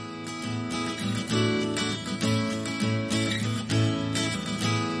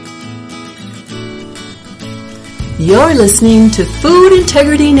You're listening to Food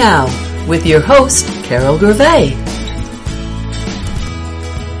Integrity Now with your host, Carol Gervais.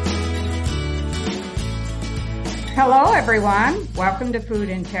 Hello, everyone. Welcome to Food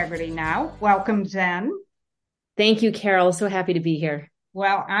Integrity Now. Welcome, Zen. Thank you, Carol. So happy to be here.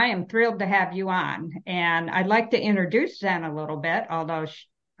 Well, I am thrilled to have you on. And I'd like to introduce Zen a little bit, although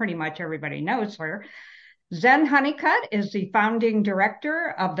pretty much everybody knows her. Zen Honeycutt is the founding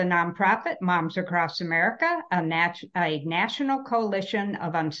director of the nonprofit Moms Across America, a national coalition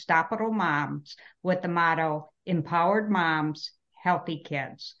of unstoppable moms with the motto, Empowered Moms, Healthy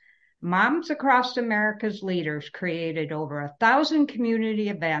Kids. Moms Across America's leaders created over 1,000 community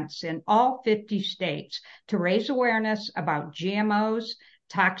events in all 50 states to raise awareness about GMOs,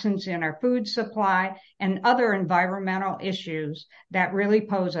 toxins in our food supply, and other environmental issues that really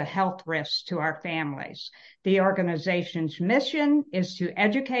pose a health risk to our families. The organization's mission is to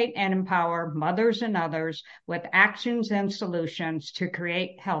educate and empower mothers and others with actions and solutions to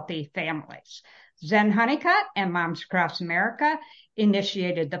create healthy families. Zen Honeycutt and Moms Across America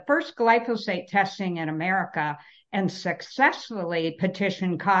initiated the first glyphosate testing in America and successfully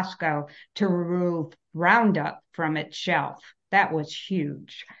petitioned Costco to remove Roundup from its shelf. That was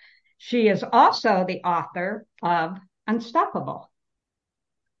huge. She is also the author of Unstoppable.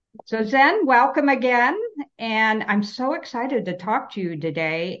 So Zen, welcome again. And I'm so excited to talk to you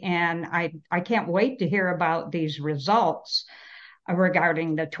today. And I can't wait to hear about these results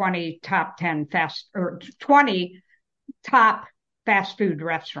regarding the 20 top fast food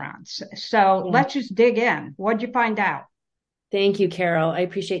restaurants. So Let's just dig in. What'd you find out? Thank you, Carol. I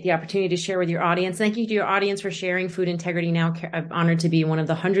appreciate the opportunity to share with your audience. Thank you to your audience for sharing Food Integrity Now. I'm honored to be one of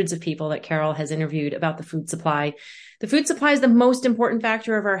the hundreds of people that Carol has interviewed about the food supply. The food supply is the most important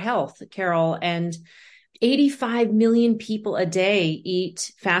factor of our health, Carol, and 85 million people a day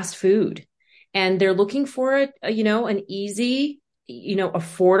eat fast food, and they're looking for an easy,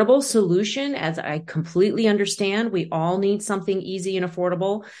 affordable solution. As I completely understand, we all need something easy and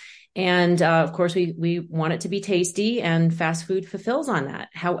affordable. And of course, we want it to be tasty, and fast food fulfills on that.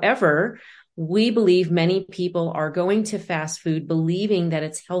 However, we believe many people are going to fast food believing that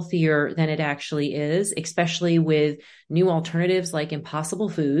it's healthier than it actually is, especially with new alternatives like Impossible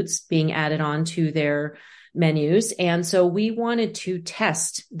Foods being added on to their menus. And so we wanted to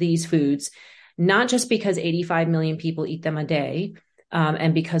test these foods, not just because 85 million people eat them a day,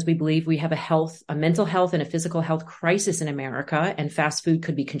 and because we believe we have a mental health and a physical health crisis in America, and fast food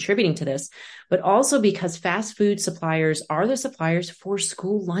could be contributing to this, but also because fast food suppliers are the suppliers for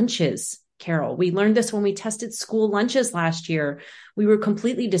school lunches. Carol, we learned this when we tested school lunches last year. We were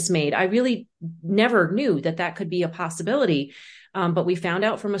completely dismayed. I really never knew that could be a possibility. But we found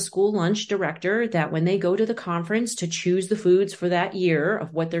out from a school lunch director that when they go to the conference to choose the foods for that year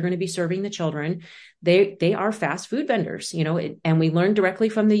of what they're going to be serving the children, they are fast food vendors, and we learned directly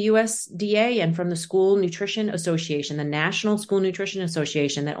from the USDA and from the School Nutrition Association, the National School Nutrition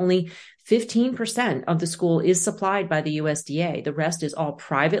Association, that only 15% of the school is supplied by the USDA. The rest is all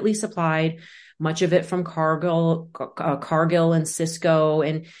privately supplied, much of it from Cargill and Cisco,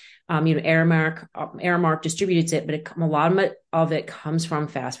 and Aramark distributes it, but a lot of it comes from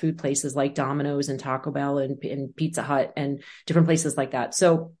fast food places like Domino's and Taco Bell and Pizza Hut and different places like that.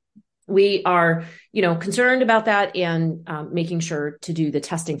 So we are, concerned about that and making sure to do the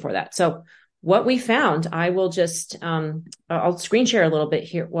testing for that. So what we found, I will just, I'll screen share a little bit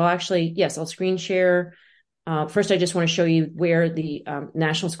here. Well, actually, yes, I'll screen share. First, I just want to show you where the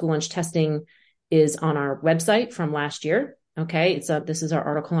National School Lunch Testing is on our website from last year. Okay, this is our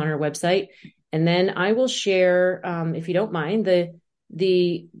article on our website. And then I will share, if you don't mind,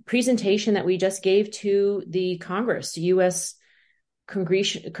 the presentation that we just gave to the Congress, U.S.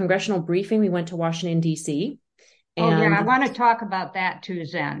 Congressional briefing. We went to Washington, D.C. I want to talk about that too,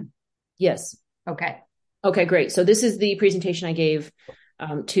 Zen. Yes. Okay, great. So this is the presentation I gave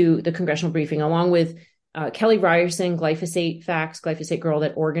to the congressional briefing, along with Kelly Ryerson, Glyphosate Facts, Glyphosate Girl,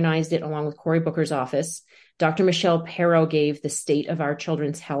 that organized it, along with Cory Booker's office. Dr. Michelle Perro gave the state of our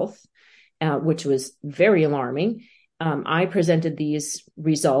children's health, which was very alarming. I presented these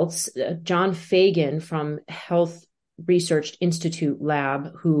results. John Fagan from Health Research Institute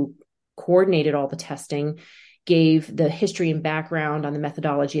Lab, who coordinated all the testing, gave the history and background on the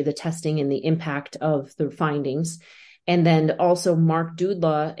methodology of the testing and the impact of the findings. And then also Mark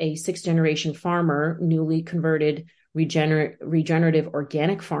Dudla, a sixth-generation farmer, newly converted regenerative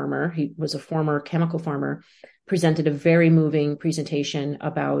organic farmer. He was a former chemical farmer, presented a very moving presentation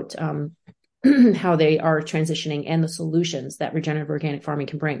about how they are transitioning and the solutions that regenerative organic farming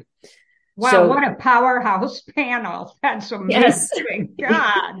can bring. Wow, So what a powerhouse panel. That's yes, amazing.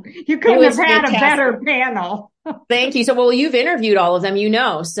 God, you it couldn't have was had a fantastic. better panel. Thank you. So, well, you've interviewed all of them,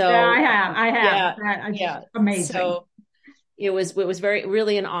 Yeah, so I have. yeah, That's yeah. amazing. So it was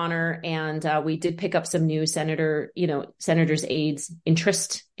really an honor, and we did pick up some new senators' aides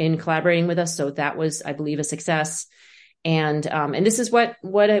interest in collaborating with us. So that was, I believe, a success. And this is what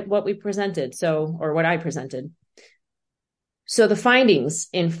we presented. Or what I presented. So the findings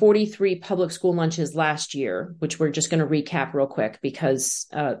in 43 public school lunches last year, which we're just going to recap real quick because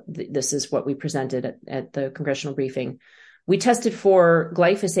this is what we presented at the congressional briefing. We tested for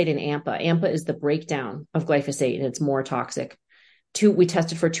glyphosate and AMPA. AMPA is the breakdown of glyphosate, and it's more toxic. We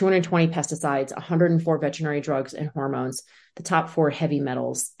tested for 220 pesticides, 104 veterinary drugs and hormones, the top 4 heavy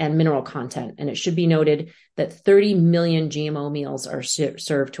metals and mineral content. And it should be noted that 30 million GMO meals are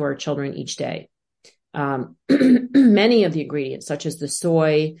served to our children each day. Many of the ingredients, such as the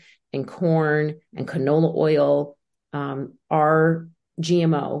soy and corn and canola oil, are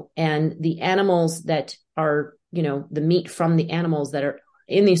GMO, and the animals that are, the meat from the animals that are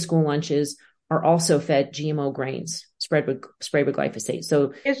in these school lunches are also fed GMO grains sprayed with glyphosate.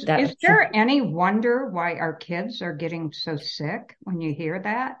 So is there any wonder why our kids are getting so sick when you hear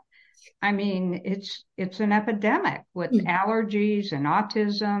that? I mean, it's an epidemic with allergies and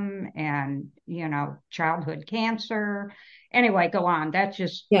autism and, childhood cancer. Anyway, go on. That's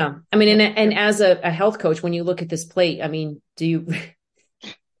just. Yeah. I mean, and as a health coach, when you look at this plate, I mean,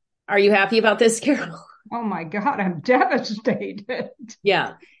 are you happy about this, Carol? Oh my God, I'm devastated.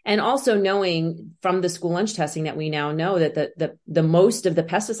 Yeah. And also knowing from the school lunch testing that we now know that the most of the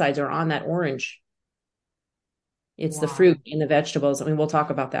pesticides are on that orange. It's the fruit and the vegetables. I mean, we'll talk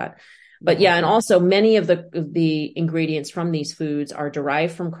about that. But yeah, and also many of the ingredients from these foods are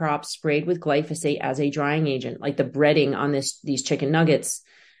derived from crops sprayed with glyphosate as a drying agent, like the breading on these chicken nuggets,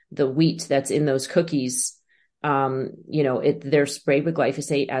 the wheat that's in those cookies. They're sprayed with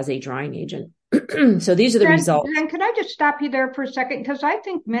glyphosate as a drying agent. So these are the results. And can I just stop you there for a second? Because I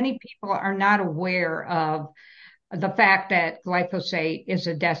think many people are not aware of the fact that glyphosate is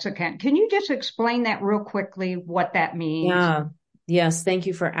a desiccant. Can you just explain that real quickly, what that means? Yeah. Yes. Thank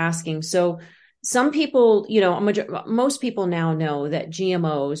you for asking. So some people, most people now know that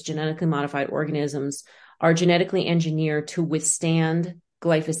GMOs, genetically modified organisms, are genetically engineered to withstand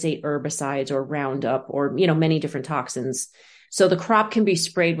glyphosate herbicides or Roundup or, many different toxins. So the crop can be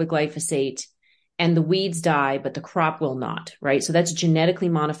sprayed with glyphosate and the weeds die, but the crop will not, right? So that's genetically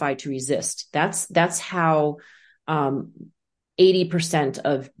modified to resist. That's how 80%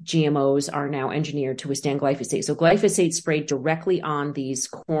 of GMOs are now engineered to withstand glyphosate. So glyphosate sprayed directly on these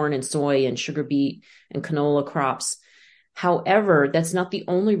corn and soy and sugar beet and canola crops. However, that's not the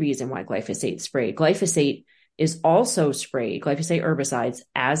only reason why glyphosate is sprayed. Glyphosate is also sprayed, glyphosate herbicides,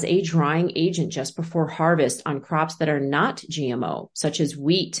 as a drying agent just before harvest on crops that are not GMO, such as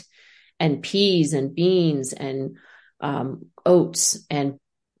wheat and peas and beans and oats and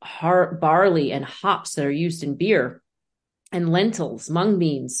barley and hops that are used in beer, and lentils, mung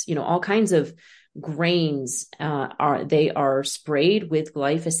beans, all kinds of grains are sprayed with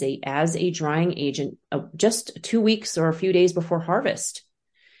glyphosate as a drying agent just 2 weeks or a few days before harvest.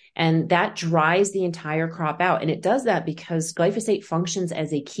 And that dries the entire crop out. And it does that because glyphosate functions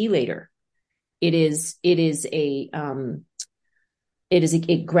as a chelator.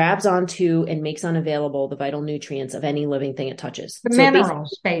 It grabs onto and makes unavailable the vital nutrients of any living thing it touches. The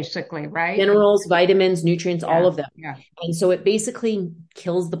minerals, basically, right? Minerals, vitamins, nutrients, all of them. Yeah. And so it basically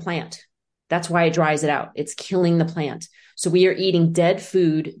kills the plant. That's why it dries it out. It's killing the plant. So we are eating dead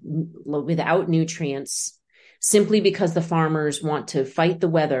food without nutrients simply because the farmers want to fight the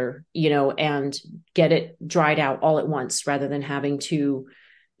weather, and get it dried out all at once rather than having to,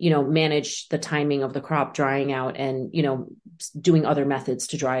 manage the timing of the crop drying out and, doing other methods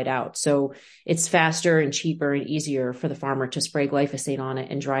to dry it out. So it's faster and cheaper and easier for the farmer to spray glyphosate on it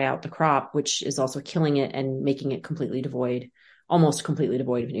and dry out the crop, which is also killing it and making it almost completely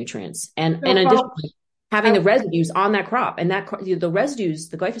devoid of nutrients. And additionally, having the residues on that crop, and the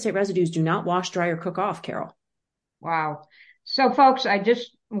glyphosate residues do not wash, dry, or cook off, Carol. Wow. So folks, I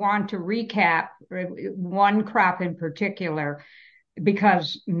just want to recap one crop in particular,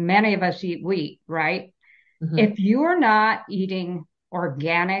 because many of us eat wheat, right? Mm-hmm. If you're not eating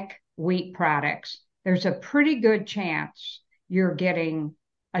organic wheat products, there's a pretty good chance you're getting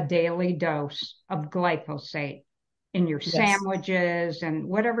a daily dose of glyphosate in your sandwiches and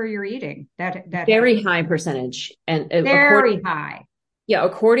whatever you're eating. That very high percentage, and very high. Yeah,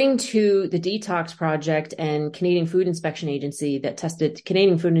 according to the Detox Project and Canadian Food Inspection Agency tested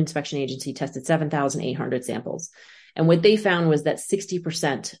 7,800 samples. And what they found was that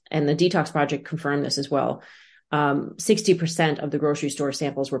 60%, and the Detox Project confirmed this as well, 60% of the grocery store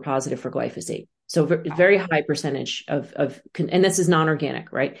samples were positive for glyphosate. So very high percentage and this is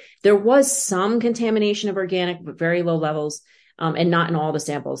non-organic, right? There was some contamination of organic, but very low levels, and not in all the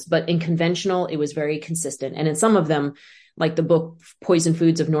samples, but in conventional, it was very consistent. And in some of them, like the book Poison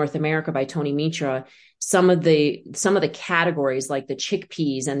Foods of North America by Tony Mitra, some of the categories like the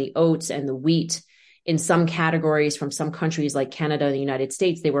chickpeas and the oats and the wheat, in some categories from some countries like Canada and the United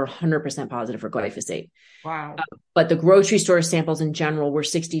States, they were 100% positive for glyphosate. Wow. But the grocery store samples in general were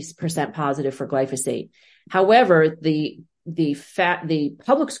 60% positive for glyphosate. However, the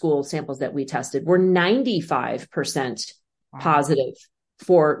public school samples that we tested were 95% positive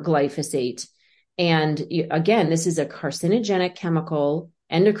for glyphosate. And again, this is a carcinogenic chemical,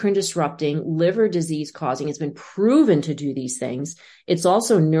 endocrine disrupting, liver disease causing. It's been proven to do these things. It's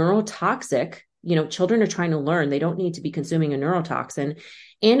also neurotoxic. Children are trying to learn. They don't need to be consuming a neurotoxin,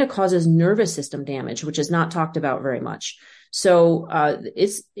 and it causes nervous system damage, which is not talked about very much. So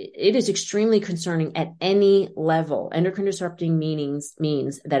it is extremely concerning at any level. Endocrine disrupting means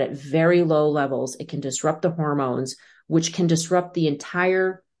that at very low levels, it can disrupt the hormones, which can disrupt the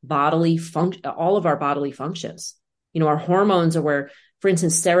entire bodily function, all of our bodily functions. Our hormones are where, for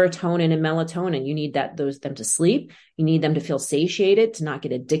instance, serotonin and melatonin, you need them to sleep. You need them to feel satiated, to not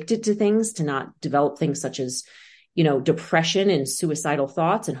get addicted to things, to not develop things such as, depression and suicidal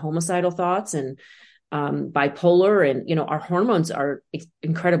thoughts and homicidal thoughts and bipolar. And, our hormones are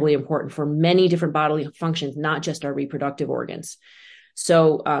incredibly important for many different bodily functions, not just our reproductive organs.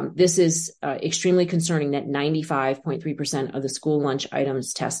 So this is extremely concerning that 95.3% of the school lunch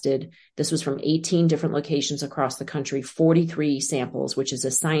items tested, this was from 18 different locations across the country, 43 samples, which is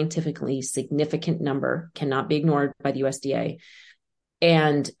a scientifically significant number, cannot be ignored by the USDA.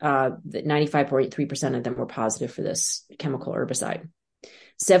 And 95.3% of them were positive for this chemical herbicide.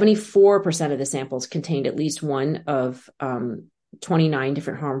 74% of the samples contained at least one of 29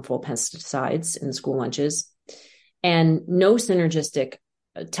 different harmful pesticides in school lunches. And no synergistic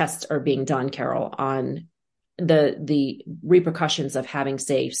tests are being done, Carol, on the repercussions of having,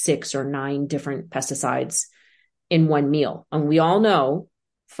 say, 6 or 9 different pesticides in one meal. And we all know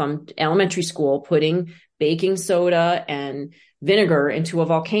from elementary school, putting baking soda and vinegar into a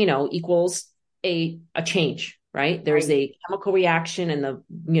volcano equals a change, right? There's a chemical reaction, and the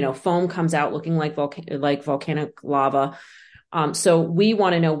foam comes out looking like volcanic lava. So we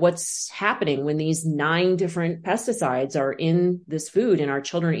want to know what's happening when these 9 different pesticides are in this food and our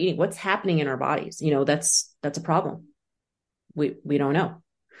children are eating. What's happening in our bodies? That's a problem. We don't know.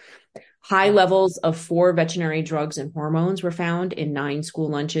 High levels of 4 veterinary drugs and hormones were found in 9 school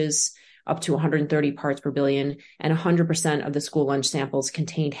lunches, up to 130 parts per billion, and 100% of the school lunch samples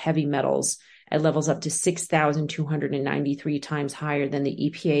contained heavy metals at levels up to 6,293 times higher than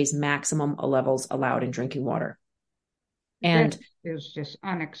the EPA's maximum levels allowed in drinking water. And it was just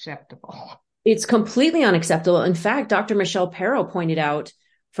unacceptable. It's completely unacceptable. In fact, Dr. Michelle Perro pointed out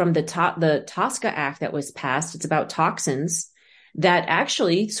from the TSCA Act that was passed, it's about toxins, that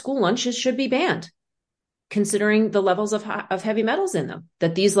actually school lunches should be banned, considering the levels of heavy metals in them,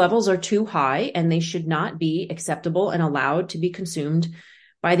 that these levels are too high and they should not be acceptable and allowed to be consumed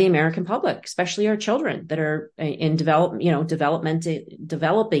by the American public, especially our children that are in developing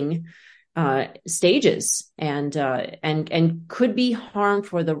stages and could be harmed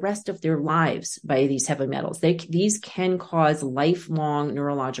for the rest of their lives by these heavy metals. These can cause lifelong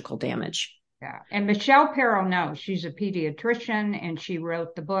neurological damage. Yeah. And Michelle Perro knows. She's a pediatrician, and she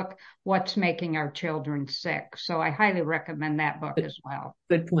wrote the book, What's Making Our Children Sick. So I highly recommend that book as well.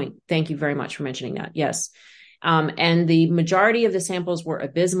 Good point. Thank you very much for mentioning that. Yes. And the majority of the samples were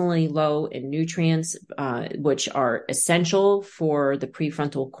abysmally low in nutrients, which are essential for the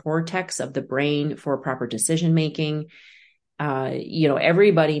prefrontal cortex of the brain for proper decision making.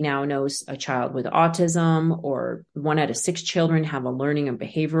 Everybody now knows a child with autism, or 1 out of 6 children have a learning and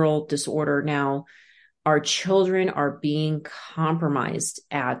behavioral disorder now. Our children are being compromised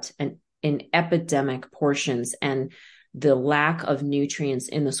in epidemic portions, and the lack of nutrients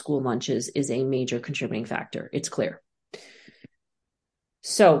in the school lunches is a major contributing factor. It's clear.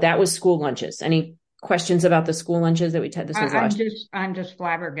 So that was school lunches. Any questions about the school lunches that we had? I'm just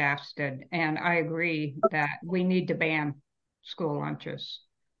flabbergasted, and I agree that we need to ban school lunches.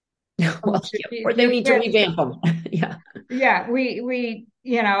 Well, or they need to revamp them. Yeah. Yeah. We,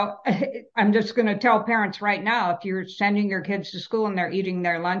 I'm just going to tell parents right now, if you're sending your kids to school and they're eating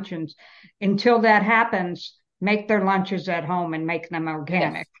their luncheons, until that happens, make their lunches at home and make them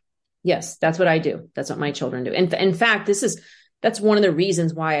organic. Yes, that's what I do. That's what my children do. And in fact, this is that's one of the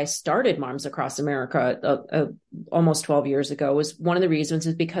reasons why I started Moms Across America almost 12 years ago. Was one of the reasons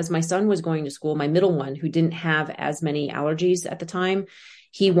is because my son was going to school, my middle one, who didn't have as many allergies at the time.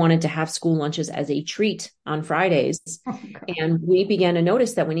 He wanted to have school lunches as a treat on Fridays. And we began to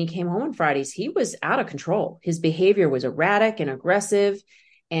notice that when he came home on Fridays, he was out of control. His behavior was erratic and aggressive,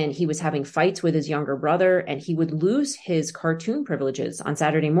 and he was having fights with his younger brother, and he would lose his cartoon privileges on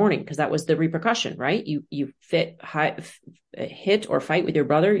Saturday morning, because that was the repercussion, right? You hit or fight with your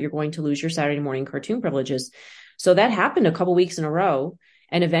brother, you're going to lose your Saturday morning cartoon privileges. So that happened a couple weeks in a row.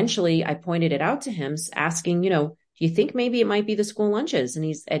 And eventually I pointed it out to him, asking, do you think maybe it might be the school lunches? And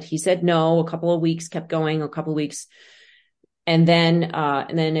he said no. A couple of weeks, kept going, a couple of weeks. And then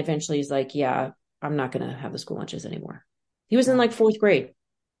eventually he's like, yeah, I'm not going to have the school lunches anymore. He was in like 4th grade.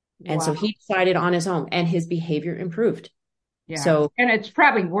 And so he decided on his own, and his behavior improved. Yeah. So, and it's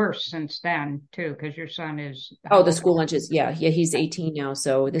probably worse since then too, because your son is. Oh, the school lunches. Yeah. He's 18 now.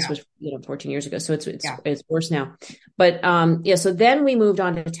 So this was, 14 years ago. So it's worse now. But, so then we moved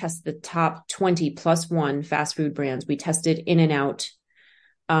on to test the top 20 plus one fast food brands. We tested In-N-Out,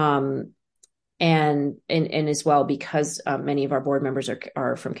 and as well, because many of our board members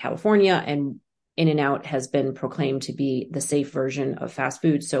are from California, and In-N-Out has been proclaimed to be the safe version of fast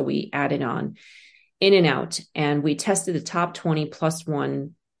food. So we added on In-N-Out, and we tested the top 20 plus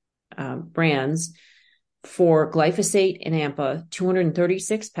one brands for glyphosate and AMPA,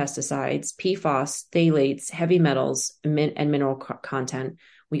 236 pesticides, PFAS, phthalates, heavy metals, and mineral content.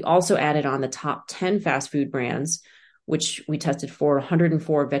 We also added on the top 10 fast food brands, which we tested for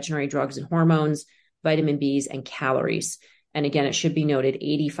 104 veterinary drugs and hormones, vitamin Bs, and calories. And again, it should be noted,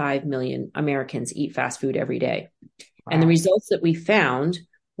 85 million Americans eat fast food every day. Wow. And the results that we found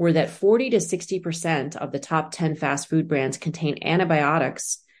were that 40 to 60% of the top 10 fast food brands contain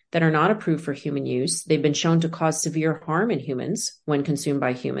antibiotics that are not approved for human use. They've been shown to cause severe harm in humans when consumed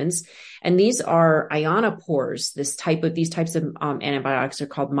by humans. And these are ionopores. These types of antibiotics are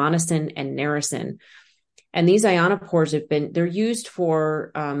called monosin and narasin. And these ionopores they're used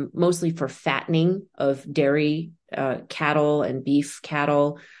for mostly for fattening of dairy cattle and beef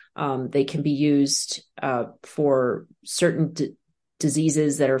cattle. They can be used for certain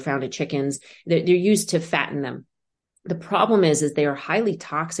diseases that are found in chickens. They're used to fatten them. The problem is they are highly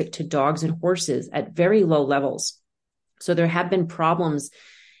toxic to dogs and horses at very low levels. So there have been problems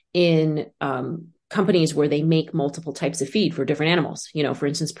in companies where they make multiple types of feed for different animals. For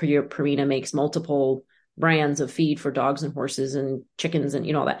instance, Purina makes multiple brands of feed for dogs and horses and chickens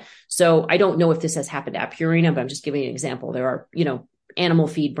and, all that. So I don't know if this has happened at Purina, but I'm just giving you an example. There are, animal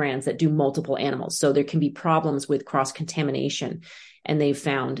feed brands that do multiple animals. So there can be problems with cross-contamination. And they've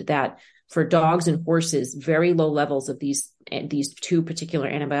found that for dogs and horses, very low levels of these two particular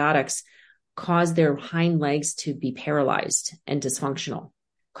antibiotics cause their hind legs to be paralyzed and dysfunctional,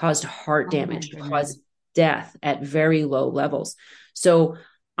 caused heart damage, caused death at very low levels. So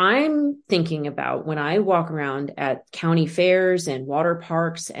I'm thinking about when I walk around at county fairs and water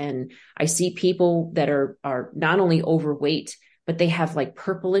parks, and I see people that are not only overweight, but they have like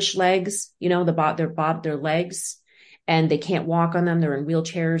purplish legs, their legs, and they can't walk on them. They're in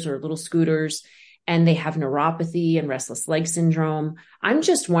wheelchairs or little scooters, and they have neuropathy and restless leg syndrome. I'm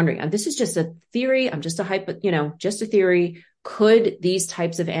just wondering, and this is just a theory. I'm just just a theory. Could these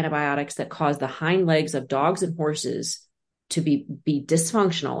types of antibiotics that cause the hind legs of dogs and horses to be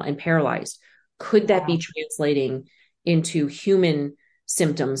dysfunctional and paralyzed, could that be translating into human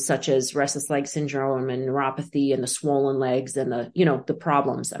symptoms such as restless leg syndrome and neuropathy and the swollen legs and the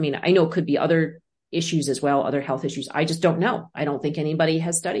problems? I mean, I know it could be other issues as well, other health issues. I just don't know. I don't think anybody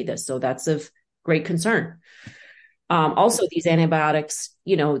has studied this. So that's of great concern. Also, these antibiotics,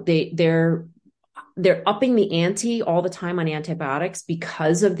 they're upping the ante all the time on antibiotics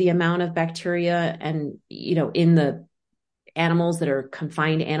because of the amount of bacteria and, in the animals that are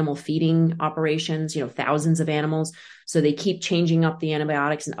confined animal feeding operations, thousands of animals. So they keep changing up the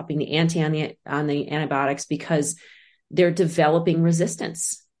antibiotics and upping the ante on the antibiotics because they're developing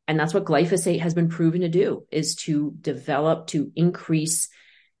resistance. And that's what glyphosate has been proven to do, is to increase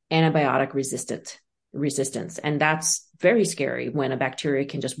antibiotic resistance. And that's very scary when a bacteria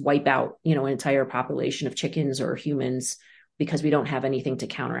can just wipe out, an entire population of chickens or humans because we don't have anything to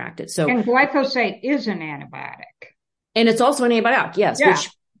counteract it. So, and glyphosate is an antibiotic. And it's also an antibiotic, yes, yeah.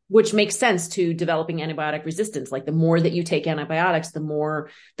 which makes sense to developing antibiotic resistance. Like the more that you take antibiotics, the more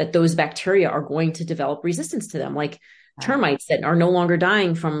that those bacteria are going to develop resistance to them. Like termites that are no longer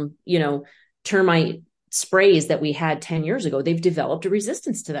dying from, termite sprays that we had 10 years ago. They've developed a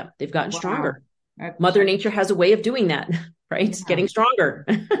resistance to them. They've gotten stronger. Mother Nature has a way of doing that, right? Yeah. Getting stronger.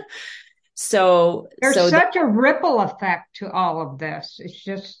 There's such a ripple effect to all of this. It's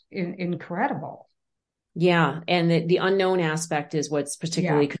just incredible. Yeah. And the unknown aspect is what's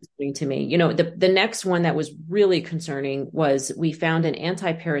particularly concerning to me. The next one that was really concerning was we found an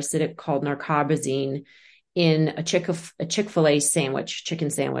anti-parasitic called narcobazine in a Chick-fil-A chicken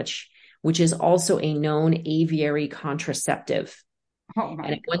sandwich, which is also a known aviary contraceptive. Oh my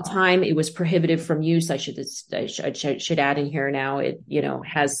and at God. one time it was prohibited from use. I should add in here now. It,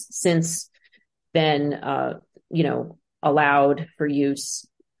 has since been, allowed for use.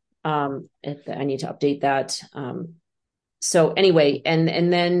 I need to update that. So anyway,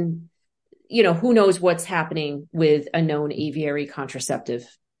 and then, who knows what's happening with a known aviary contraceptive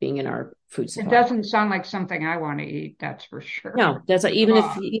being in our food supply. It doesn't sound like something I want to eat. That's for sure. No, that's even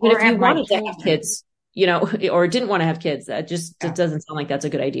if you wanted to have kids, or didn't want to have kids, it doesn't sound like that's a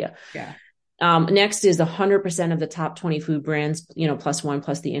good idea. Yeah. Next is 100% of the top 20 food brands, plus one,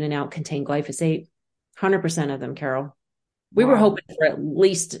 plus the In-N-Out contain glyphosate. 100% of them, Carol. We were hoping for at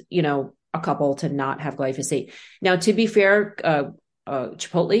least, a couple to not have glyphosate. Now, to be fair,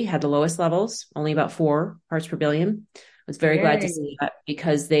 Chipotle had the lowest levels, only about 4 parts per billion. I was very glad to see that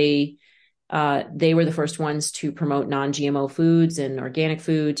because they were the first ones to promote non-GMO foods and organic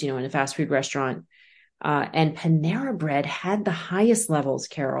foods, in a fast food restaurant. And Panera Bread had the highest levels,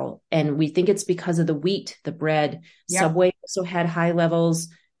 Carol. And we think it's because of the wheat, the bread. Yep. Subway also had high levels.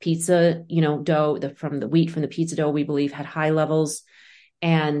 Pizza, dough from the wheat from the pizza dough, we believe had high levels.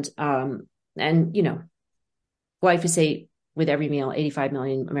 And glyphosate with every meal, 85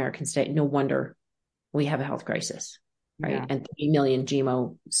 million Americans today. No wonder we have a health crisis, right? Yeah. And 3 million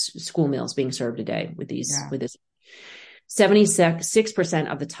GMO school meals being served a day with this.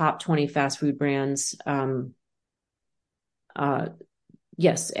 76% of the top 20 fast food brands, and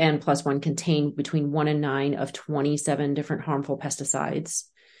plus one contain between 1 and 9 of 27 different harmful pesticides.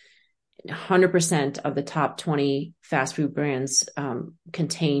 100% of the top 20 fast food brands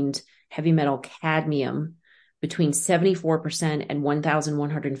contained heavy metal cadmium between 74% and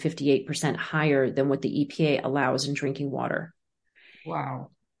 1,158% higher than what the EPA allows in drinking water. Wow.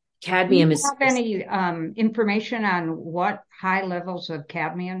 Cadmium Do you have any information on what high levels of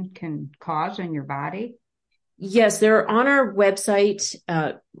cadmium can cause in your body? Yes, they're on our website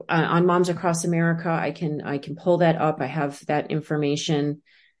on Moms Across America. I can pull that up. I have that information.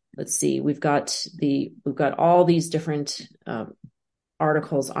 Let's see. We've got all these different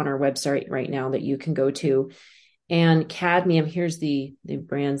articles on our website right now that you can go to. And cadmium, here's the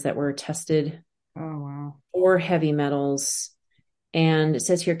brands that were tested. Oh, wow. For heavy metals. And it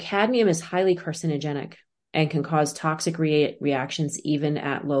says here, cadmium is highly carcinogenic and can cause toxic reactions even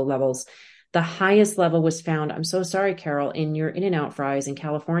at low levels. The highest level was found, I'm so sorry, Carol, in your In-N-Out fries in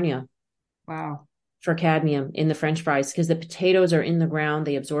California. Wow. For cadmium in the French fries, because the potatoes are in the ground.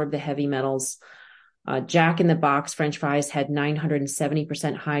 They absorb the heavy metals. Jack in the Box French fries had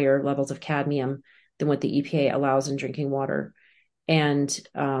 970% higher levels of cadmium than what the EPA allows in drinking water. And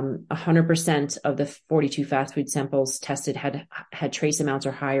 100% of the 42 fast food samples tested had trace amounts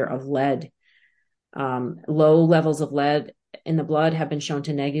or higher of lead. Low levels of lead in the blood have been shown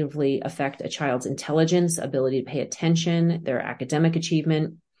to negatively affect a child's intelligence, ability to pay attention, their academic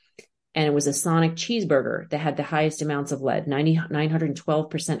achievement. And it was a Sonic cheeseburger that had the highest amounts of lead,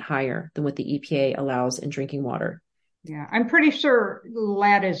 912% higher than what the EPA allows in drinking water. Yeah, I'm pretty sure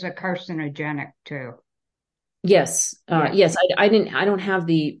lead is a carcinogenic too. Yes. Yes. I don't have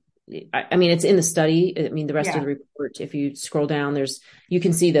it's in the study. The rest of the report, if you scroll down, you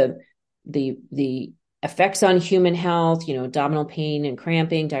can see the effects on human health, abdominal pain and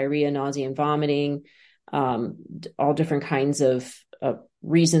cramping, diarrhea, nausea, and vomiting, all different kinds of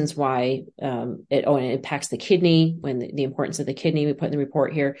reasons why it impacts the kidney, when the importance of the kidney we put in the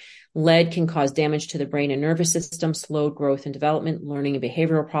report here. Lead can cause damage to the brain and nervous system, slowed growth and development, learning and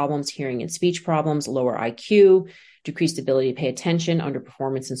behavioral problems, hearing and speech problems, lower IQ, decreased ability to pay attention,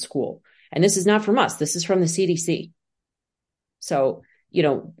 underperformance in school. And this is not from us. This is from the CDC. So,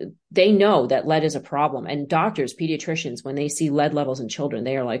 they know that lead is a problem. And doctors, pediatricians, when they see lead levels in children,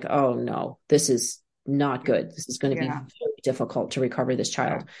 they are like, oh no, this is not good. This is going to be very difficult to recover this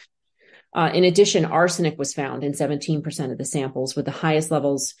child. In addition, arsenic was found in 17% of the samples, with the highest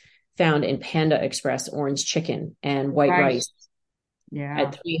levels found in Panda Express orange chicken and white rice.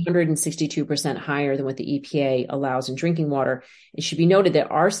 At 362% higher than what the EPA allows in drinking water. It should be noted that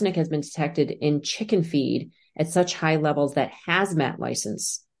arsenic has been detected in chicken feed at such high levels that hazmat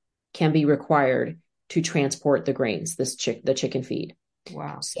license can be required to transport the grains, the chicken feed.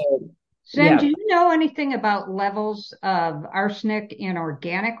 Wow. So, Zen, do you know anything about levels of arsenic in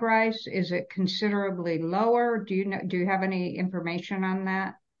organic rice? Is it considerably lower? Do you have any information on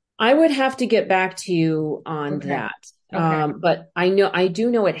that? I would have to get back to you on that. Okay. But I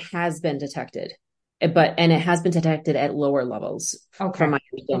do know it has been detected, and it has been detected at lower levels Okay. from my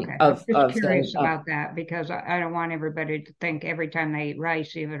understanding Okay. Just of curious them. about that because I don't want everybody to think every time they eat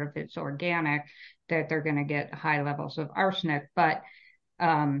rice, even if it's organic, that they're going to get high levels of arsenic. But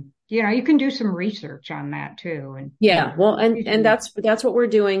you can do some research on that too. And Yeah, well, and that's what we're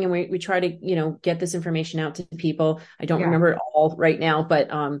doing, and we try to get this information out to people. I don't remember it all right now,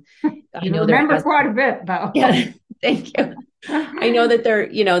 but I know remember quite a bit though. Yeah, thank you. I know that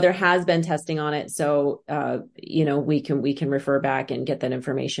there has been testing on it, so we can refer back and get that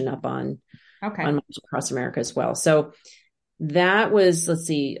information up on Across America as well. So that was, let's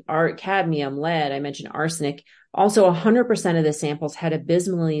see, cadmium, lead. I mentioned arsenic. Also, 100% of the samples had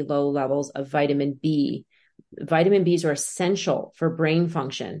abysmally low levels of vitamin B. Vitamin Bs are essential for brain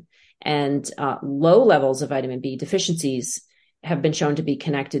function, and low levels of vitamin B deficiencies have been shown to be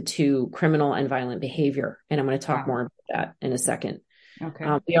connected to criminal and violent behavior. And I'm going to talk more about that in a second. Okay.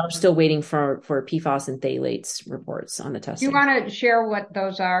 We are still waiting for PFAS and phthalates reports on the testing. Do you want to share what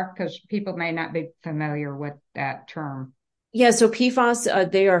those are? Because people may not be familiar with that term. Yeah, so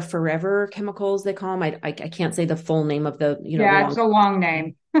PFAS, they are forever chemicals, they call them. I can't say the full name of the, it's a long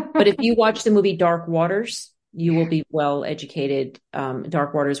name. But if you watch the movie Dark Waters, you will be well educated.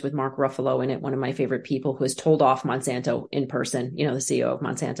 Dark Waters with Mark Ruffalo in it, one of my favorite people who has told off Monsanto in person, the CEO of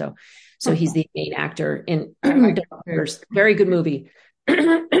Monsanto. So he's the main actor in Dark Waters. Very good movie.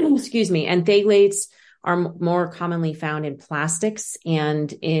 Excuse me. And phthalates are more commonly found in plastics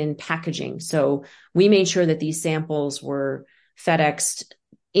and in packaging. So we made sure that these samples were FedExed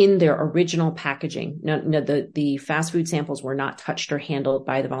in their original packaging. No, the fast food samples were not touched or handled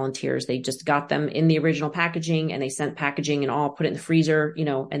by the volunteers. They just got them in the original packaging, and they sent packaging and all, put it in the freezer,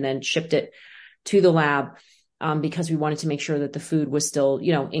 and then shipped it to the lab, because we wanted to make sure that the food was still,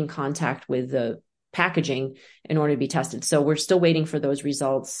 in contact with the packaging in order to be tested. So we're still waiting for those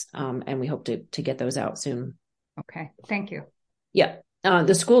results, and we hope to get those out soon. Okay. Thank you. Yeah.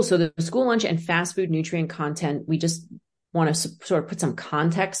 The school lunch and fast food nutrient content, we just want to sort of put some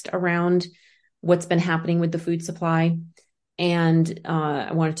context around what's been happening with the food supply. And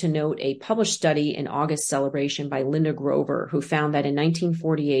I wanted to note a published study in August celebration by Linda Grover, who found that in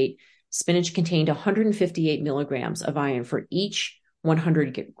 1948, spinach contained 158 milligrams of iron for each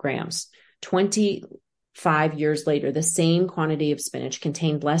 100 grams. 25 years later, the same quantity of spinach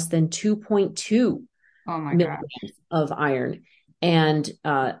contained less than 2.2 milligrams of iron. And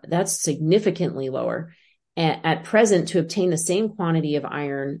that's significantly lower. At present, to obtain the same quantity of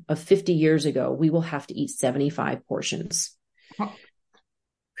iron of 50 years ago, we will have to eat 75 portions. Oh.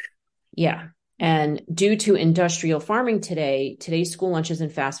 Yeah. And due to industrial farming today's school lunches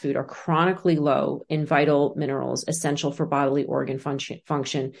and fast food are chronically low in vital minerals essential for bodily organ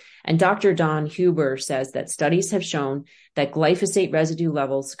function. And Dr. Don Huber says that studies have shown that glyphosate residue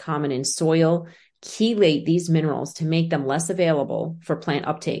levels common in soil chelate these minerals to make them less available for plant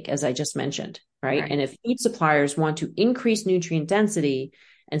uptake, as I just mentioned, right? And if food suppliers want to increase nutrient density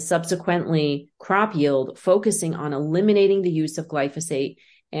and subsequently crop yield, focusing on eliminating the use of glyphosate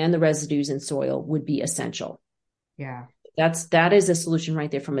and the residues in soil would be essential. Yeah. That is a solution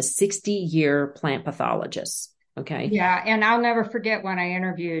right there from a 60-year plant pathologist. Okay. Yeah. And I'll never forget when I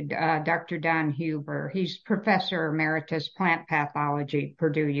interviewed Dr. Don Huber. He's professor emeritus plant pathology,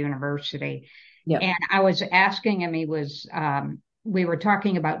 Purdue University. Yep. And I was asking him, we were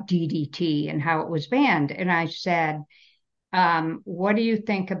talking about DDT and how it was banned. And I said, what do you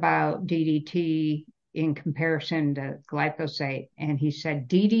think about DDT in comparison to glyphosate? And he said,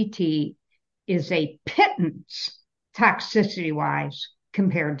 DDT is a pittance toxicity wise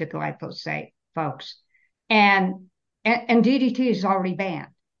compared to glyphosate, folks. And DDT is already banned.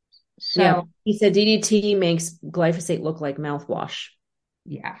 So yeah, he said DDT makes glyphosate look like mouthwash.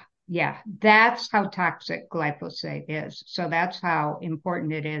 Yeah. Yeah, that's how toxic glyphosate is. So that's how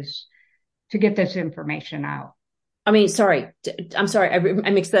important it is to get this information out. I mean, I'm sorry.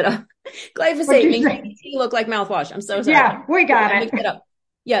 I mixed that up. Glyphosate makes DDT look like mouthwash. I'm so sorry. Yeah, we got it. I mixed it up.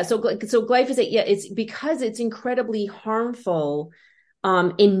 Yeah, so glyphosate, it's because it's incredibly harmful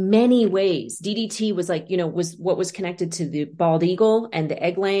in many ways. DDT was was what was connected to the bald eagle and the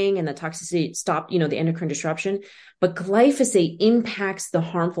egg laying and the toxicity stopped, the endocrine disruption. But glyphosate impacts the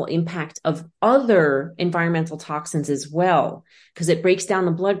harmful impact of other environmental toxins as well, because it breaks down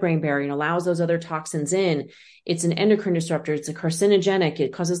the blood-brain barrier and allows those other toxins in. It's an endocrine disruptor. It's a carcinogenic.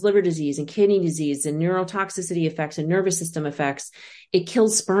 It causes liver disease and kidney disease and neurotoxicity effects and nervous system effects. It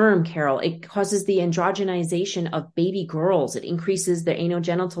kills sperm, Carol. It causes the androgenization of baby girls. It increases their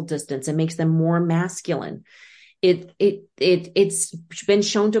anogenital distance and makes them more masculine. it's been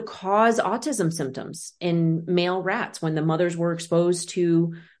shown to cause autism symptoms in male rats when the mothers were exposed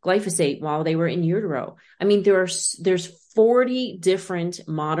to glyphosate while they were in utero. I mean, there's 40 different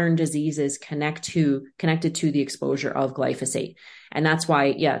modern diseases connected to the exposure of glyphosate. And that's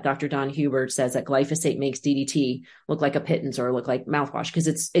why, Dr. Don Hubert says that glyphosate makes DDT look like a pittance or look like mouthwash, because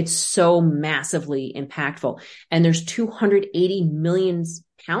it's so massively impactful. And there's 280 million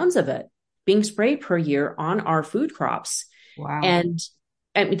pounds of it being sprayed per year on our food crops. Wow. And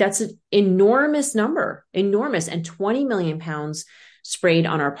that's an enormous number, enormous. And 20 million pounds sprayed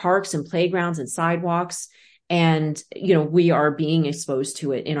on our parks and playgrounds and sidewalks. And, we are being exposed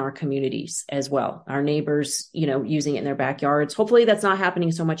to it in our communities as well. Our neighbors, using it in their backyards. Hopefully that's not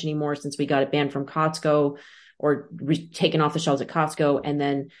happening so much anymore since we got it banned from Costco or taken off the shelves at Costco. And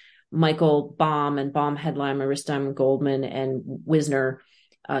then Michael Baum and Baum Headline, Maristem Goldman and Wisner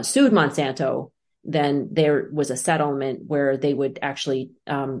sued Monsanto. Then there was a settlement where they would actually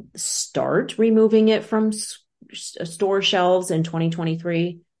start removing it from store shelves in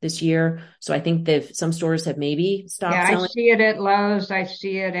 2023 this year. So I think some stores have maybe stopped selling. I see it at Lowe's. I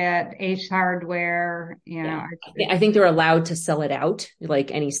see it at Ace Hardware. I think they're allowed to sell it out, like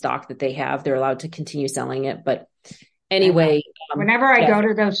any stock that they have. They're allowed to continue selling it. But anyway, whenever I go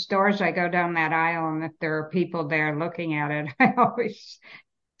to those stores, I go down that aisle, and if there are people there looking at it, I always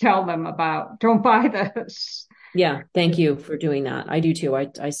tell them don't buy this. Yeah. Thank you for doing that. I do too.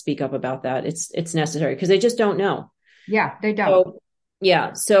 I speak up about that. It's necessary because they just don't know. Yeah, they don't.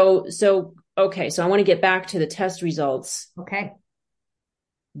 So, okay. So I want to get back to the test results. Okay.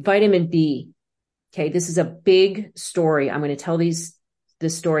 Vitamin B. Okay. This is a big story. I'm going to tell this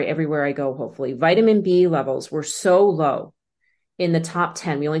story everywhere I go, hopefully. Vitamin B levels were so low in the top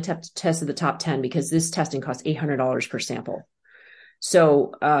 10. We only tested the top 10 because this testing costs $800 per sample.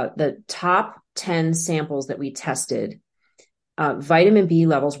 So the top 10 samples that we tested, vitamin B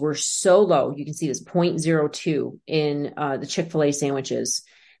levels were so low. You can see this 0.02 in the Chick-fil-A sandwiches,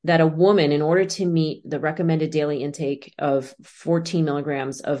 that a woman, in order to meet the recommended daily intake of 14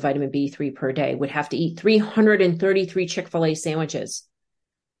 milligrams of vitamin B3 per day, would have to eat 333 Chick-fil-A sandwiches.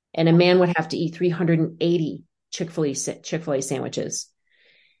 And a man would have to eat 380 Chick-fil-A sandwiches.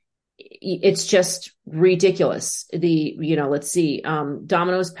 It's just ridiculous. Let's see,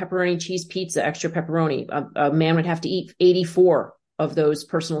 Domino's pepperoni cheese pizza, extra pepperoni. A man would have to eat 84 of those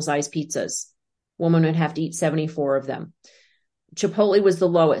personal size pizzas. Woman would have to eat 74 of them. Chipotle was the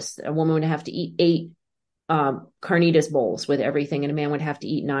lowest. A woman would have to eat 8 carnitas bowls with everything, and a man would have to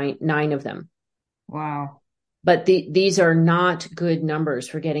eat nine of them. Wow. But these are not good numbers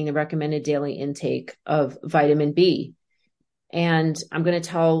for getting the recommended daily intake of vitamin B. And I'm going to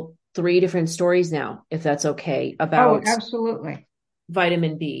tell 3 different stories now, if that's okay, about absolutely,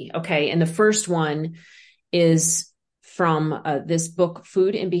 vitamin B. Okay. And the first one is from this book,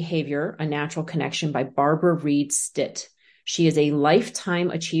 Food and Behavior, A Natural Connection by Barbara Reed Stitt. She is a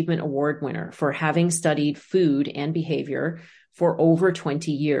Lifetime Achievement Award winner for having studied food and behavior for over 20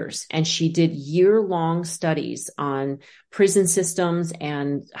 years. And she did year-long studies on prison systems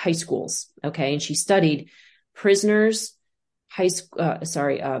and high schools. Okay. And she studied prisoners,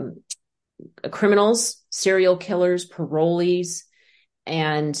 criminals, serial killers, parolees,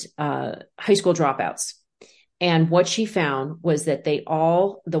 and high school dropouts. And what she found was that the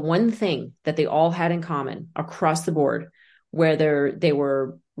one thing that they all had in common across the board, whether they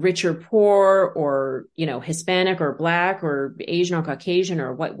were rich or poor, or, Hispanic or Black or Asian or Caucasian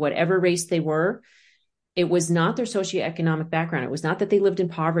or whatever race they were, it was not their socioeconomic background. It was not that they lived in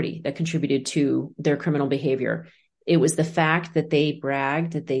poverty that contributed to their criminal behavior. It was the fact that they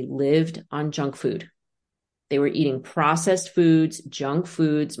bragged that they lived on junk food. They were eating processed foods, junk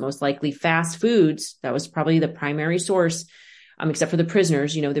foods, most likely fast foods. That was probably the primary source, except for the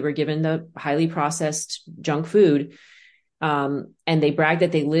prisoners. They were given the highly processed junk food. And they bragged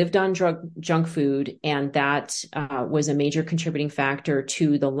that they lived on junk food. And that was a major contributing factor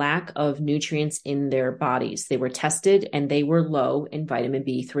to the lack of nutrients in their bodies. They were tested and they were low in vitamin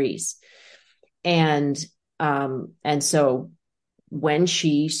B3s. And so when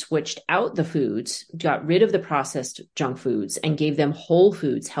she switched out the foods, got rid of the processed junk foods and gave them whole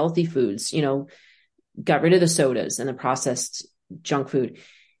foods, healthy foods, got rid of the sodas and the processed junk food,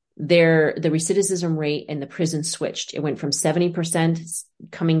 the recidivism rate in the prison switched. It went from 70%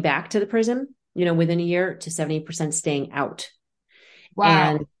 coming back to the prison, within a year, to 70% staying out. Wow.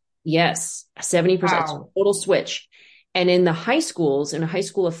 And yes, 70%, wow. Total switch. And in the high schools, in a high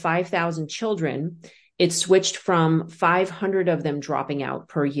school of 5,000 children, it switched from 500 of them dropping out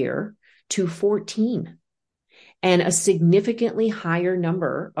per year to 14. And a significantly higher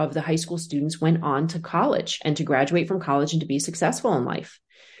number of the high school students went on to college and to graduate from college and to be successful in life.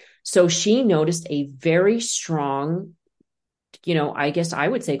 So she noticed a very strong, I guess I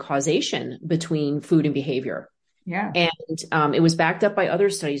would say causation between food and behavior. Yeah. And it was backed up by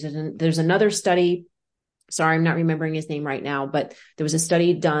other studies. And there's another study, sorry, I'm not remembering his name right now, but there was a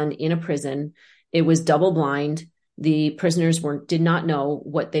study done in a prison. It was double blind. The prisoners did not know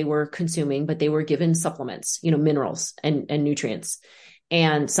what they were consuming, but they were given supplements, minerals and nutrients.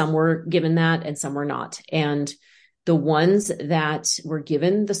 And some were given that and some were not. And the ones that were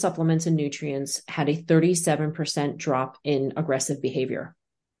given the supplements and nutrients had a 37% drop in aggressive behavior.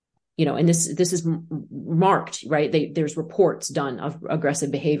 And this is marked, right? There's reports done of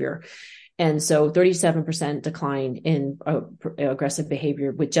aggressive behavior. And so 37% decline in aggressive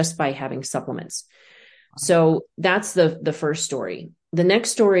behavior just by having supplements. So that's the first story. The next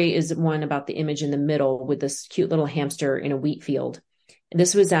story is one about the image in the middle with this cute little hamster in a wheat field. And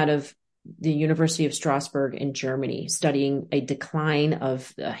this was out of the University of Strasbourg in Germany, studying a decline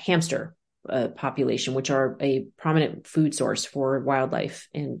of hamster population, which are a prominent food source for wildlife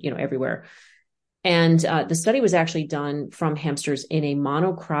and, everywhere. And the study was actually done from hamsters in a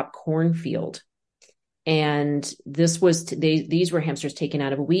monocrop cornfield. And these were hamsters taken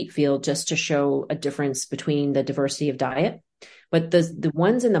out of a wheat field just to show a difference between the diversity of diet. But the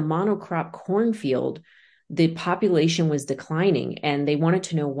ones in the monocrop cornfield, the population was declining and they wanted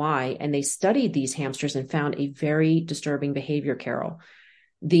to know why. And they studied these hamsters and found a very disturbing behavior, Carol.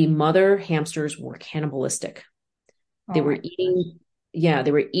 The mother hamsters were cannibalistic. They were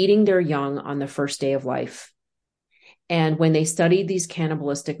eating their young on the first day of life. And when they studied these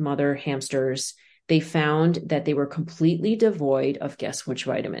cannibalistic mother hamsters, they found that they were completely devoid of, guess which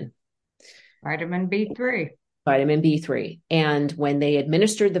vitamin? Vitamin B3. Vitamin B3. And when they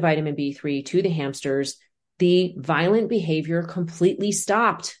administered the vitamin B3 to the hamsters, the violent behavior completely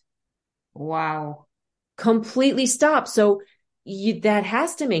stopped. Wow. Completely stopped. So that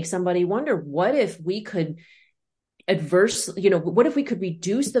has to make somebody wonder, what if we could what if we could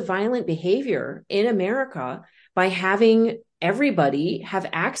reduce the violent behavior in America by having everybody have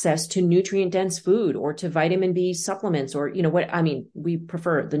access to nutrient dense food or to vitamin B supplements, or, we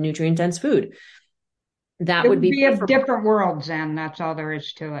prefer the nutrient dense food. That would be a different world, Zen. That's all there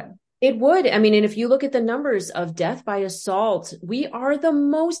is to it. It would. And if you look at the numbers of death by assault, we are the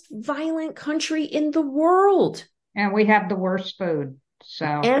most violent country in the world. And we have the worst food.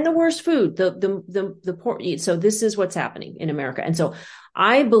 And the worst food, the poor. So this is what's happening in America. And so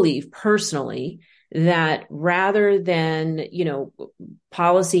I believe personally that rather than,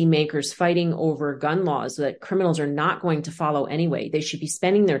 policymakers fighting over gun laws that criminals are not going to follow anyway, they should be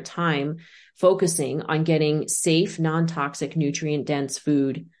spending their time focusing on getting safe, non-toxic, nutrient dense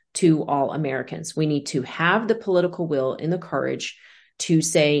food to all Americans. We need to have the political will and the courage to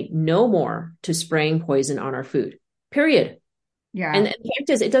say no more to spraying poison on our food, period. Yeah. And the fact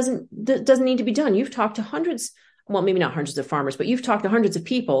is, it doesn't need to be done. You've talked to hundreds, well, maybe not hundreds of farmers, but you've talked to hundreds of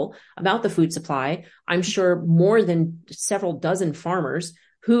people about the food supply. I'm sure more than several dozen farmers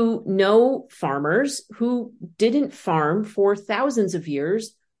who know farmers who didn't farm for thousands of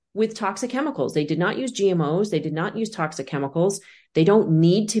years with toxic chemicals. They did not use GMOs. They did not use toxic chemicals. They don't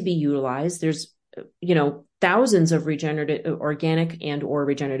need to be utilized. There's, thousands of regenerative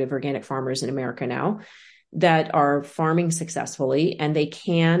organic farmers in America now that are farming successfully, and they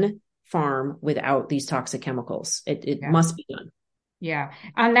can farm without these toxic chemicals. It must be done. Yeah.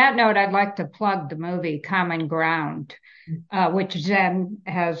 On that note, I'd like to plug the movie Common Ground, which Zen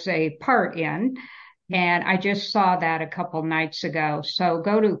has a part in. And I just saw that a couple nights ago. So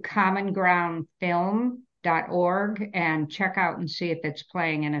go to commongroundfilm.org and check out and see if it's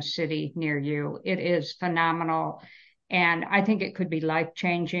playing in a city near you. It is phenomenal. And I think it could be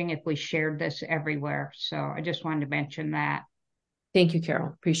life-changing if we shared this everywhere. So I just wanted to mention that. Thank you,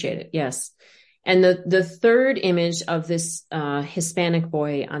 Carol. Appreciate it. Yes. And the third image of this Hispanic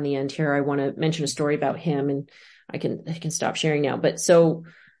boy on the end here, I want to mention a story about him, and I can stop sharing now. But so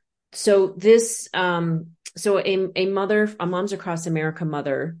this a Moms Across America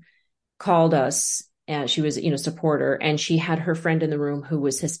mother called us. And she was, supporter, and she had her friend in the room who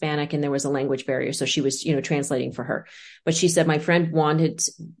was Hispanic, and there was a language barrier. So she was, translating for her. But she said, my friend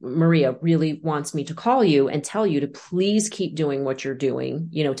Maria really wants me to call you and tell you to please keep doing what you're doing.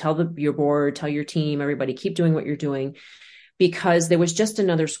 Tell your board, tell your team, everybody, keep doing what you're doing, because there was just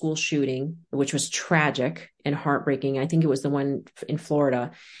another school shooting, which was tragic and heartbreaking. I think it was the one in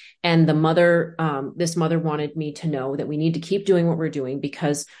Florida. And the mother, this mother wanted me to know that we need to keep doing what we're doing,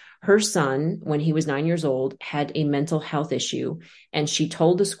 because Her son, when he was 9 years old, had a mental health issue, and she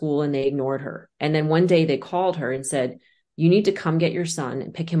told the school and they ignored her. And then one day they called her and said, you need to come get your son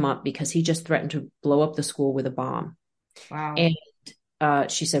and pick him up because he just threatened to blow up the school with a bomb. Wow.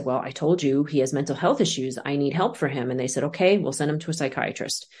 And she said, well, I told you he has mental health issues. I need help for him. And they said, okay, we'll send him to a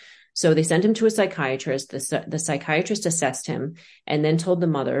psychiatrist. So they sent him to a psychiatrist. The psychiatrist assessed him and then told the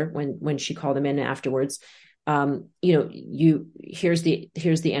mother when she called him in afterwards, here's the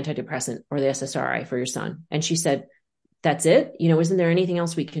antidepressant or the SSRI for your son. And she said, that's it? Isn't there anything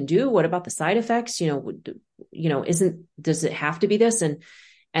else we can do? What about the side effects? Does it have to be this?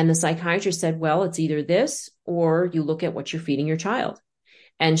 And the psychiatrist said, well, it's either this or you look at what you're feeding your child.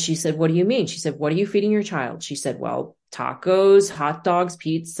 And she said, what do you mean? She said, what are you feeding your child? She said, well, tacos, hot dogs,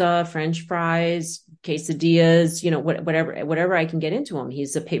 pizza, French fries, quesadillas, whatever I can get into him.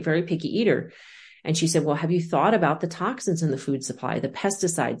 He's a very picky eater. And she said, well, have you thought about the toxins in the food supply, the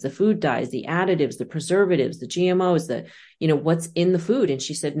pesticides, the food dyes, the additives, the preservatives, the GMOs, what's in the food? And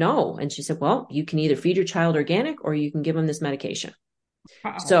she said, no. And she said, well, you can either feed your child organic or you can give them this medication.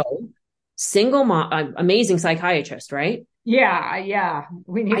 Wow. So single mom, amazing psychiatrist, right? Yeah.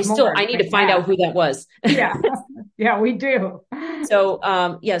 We need I need to find out who that was. Yeah, we do. So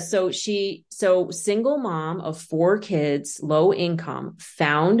single mom of 4 kids, low income,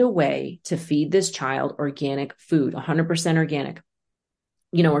 found a way to feed this child organic food, 100% organic.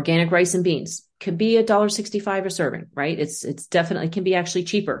 Organic rice and beans could be $1.65 a serving, right? It's definitely can be actually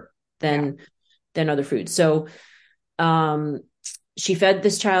cheaper than other foods. So, she fed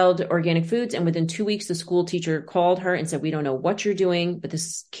this child organic foods, and within 2 weeks, the school teacher called her and said, we don't know what you're doing, but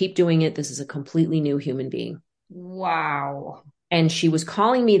keep doing it. This is a completely new human being. Wow. And she was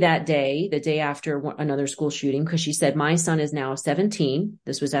calling me that day, the day after another school shooting, because she said, my son is now 17.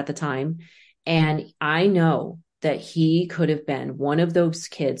 This was at the time. And I know that he could have been one of those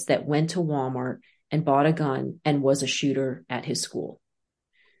kids that went to Walmart and bought a gun and was a shooter at his school.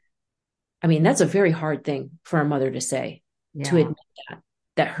 I mean, that's a very hard thing for a mother to say. To admit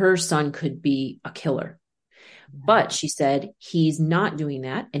that her son could be a killer. But she said, he's not doing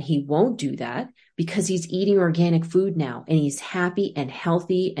that and he won't do that because he's eating organic food now and he's happy and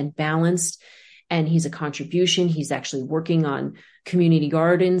healthy and balanced and he's a contribution. He's actually working on community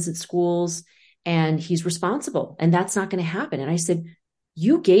gardens at schools and he's responsible, and that's not going to happen. And I said,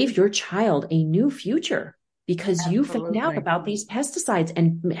 you gave your child a new future because you found out about these pesticides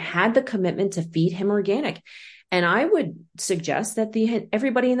and had the commitment to feed him organic. And I would suggest that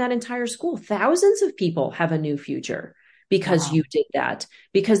everybody in that entire school, thousands of people have a new future because you did that,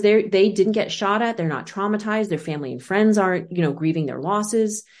 because they didn't get shot at. They're not traumatized. Their family and friends aren't, grieving their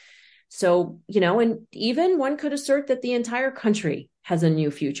losses. So, and even one could assert that the entire country has a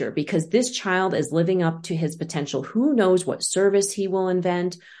new future because this child is living up to his potential. Who knows what service he will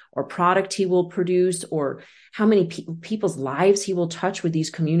invent or product he will produce or how many people's lives he will touch with these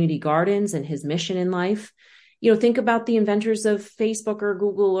community gardens and his mission in life. Think about the inventors of Facebook or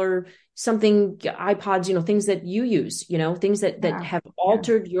Google or something, iPods, things that you use, things that have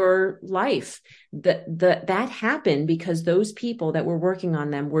altered your life. That happened because those people that were working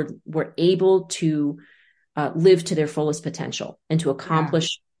on them were able to live to their fullest potential and to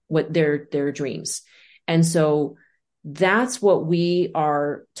accomplish what their dreams. And so that's what we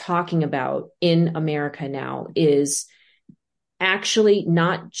are talking about in America now is actually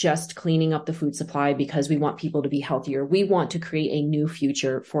not just cleaning up the food supply because we want people to be healthier. We want to create a new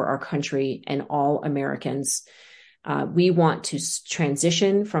future for our country and all Americans. We want to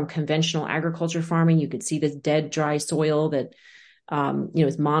transition from conventional agriculture farming. You could see this dead, dry soil that,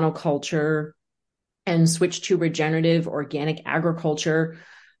 is monoculture, and switch to regenerative organic agriculture,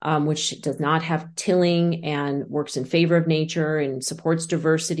 which does not have tilling and works in favor of nature and supports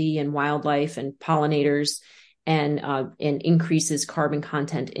diversity and wildlife and pollinators. And increases carbon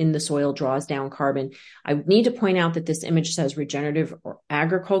content in the soil, draws down carbon. I need to point out that this image says regenerative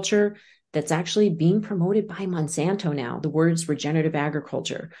agriculture. That's actually being promoted by Monsanto now, the words regenerative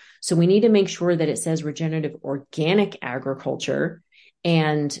agriculture. So we need to make sure that it says regenerative organic agriculture.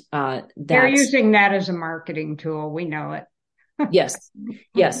 And they're using that as a marketing tool. We know it. Yes.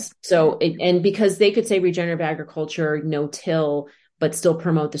 So, and because they could say regenerative agriculture, no till, but still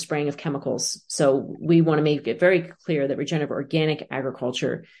promote the spraying of chemicals. So we want to make it very clear that regenerative organic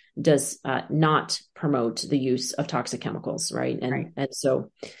agriculture does not promote the use of toxic chemicals, right? And so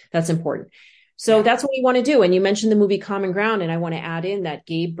that's important. So that's what we want to do. And you mentioned the movie Common Ground, and I want to add in that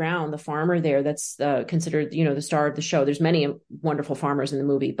Gabe Brown, the farmer there, that's considered, the star of the show. There's many wonderful farmers in the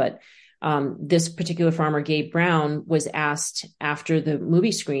movie, but this particular farmer, Gabe Brown, was asked after the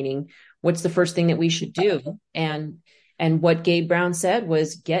movie screening, what's the first thing that we should do? And And what Gabe Brown said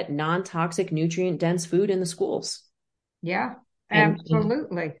was get non-toxic, nutrient-dense food in the schools. Yeah,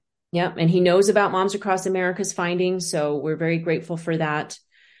 absolutely. Yeah. And he knows about Moms Across America's findings. So we're very grateful for that.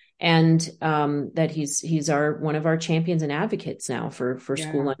 And that he's one of our champions and advocates now for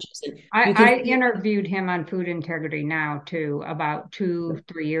school lunches. And I interviewed him on Food Integrity Now too, about 2-3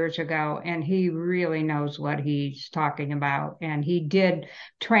 years ago, and he really knows what he's talking about. And he did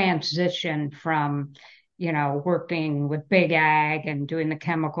transition from, working with big ag and doing the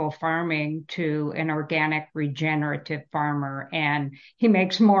chemical farming to an organic regenerative farmer. And he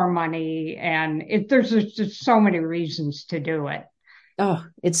makes more money, and there's just so many reasons to do it. Oh,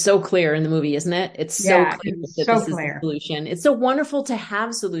 it's so clear in the movie, isn't it? It's so clear that this is the solution. It's so wonderful to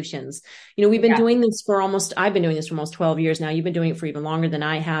have solutions. We've been doing this I've been doing this for almost 12 years now. You've been doing it for even longer than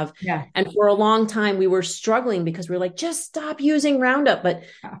I have. Yeah. And for a long time, we were struggling because we were like, just stop using Roundup. But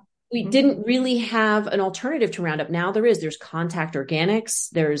we didn't really have an alternative to Roundup. Now there's contact organics.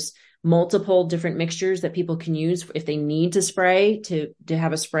 There's multiple different mixtures that people can use if they need to spray, to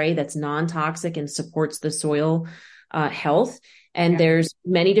have a spray that's non-toxic and supports the soil health. And there's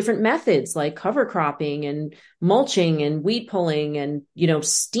many different methods like cover cropping and mulching and weed pulling and,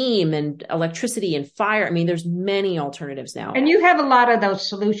 steam and electricity and fire. I mean, there's many alternatives now. And you have a lot of those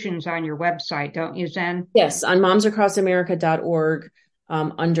solutions on your website, don't you, Zen? Yes, on momsacrossamerica.org,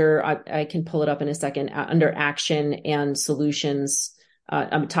 under, I can pull it up in a second, under action and solutions,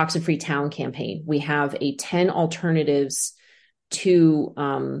 toxin-free town campaign. We have a 10 alternatives to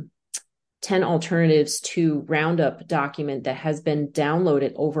Roundup document that has been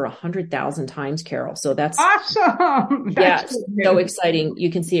downloaded over 100,000 times, Carol. So that's awesome. That's so exciting. You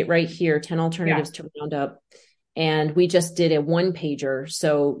can see it right here, 10 alternatives to Roundup. And we just did a 1-pager.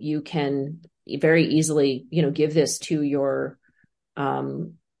 So you can very easily, give this to your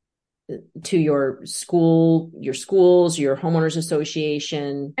schools, your homeowners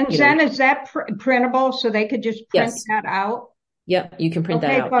association. And Zen, is that printable so they could just print that out? Yep, you can print that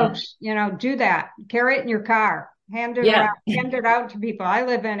out. Okay, folks, do that. Carry it in your car. Hand it out to people. I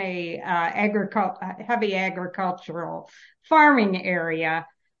live in a heavy agricultural farming area,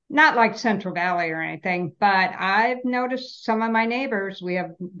 not like Central Valley or anything, but I've noticed some of my neighbors, we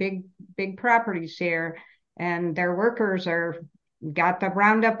have big properties here, and their workers got the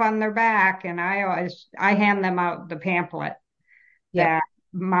Roundup on their back, and I hand them out the pamphlet that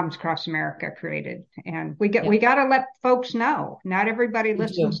Moms Across America created. And we got to let folks know. Not everybody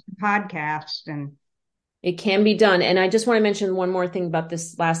listens to podcasts, and it can be done. And I just want to mention one more thing about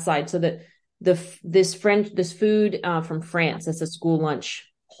this last slide. So that this food from France, that's a school lunch,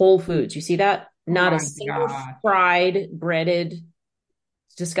 Whole Foods. You see that? Not a single fried, breaded,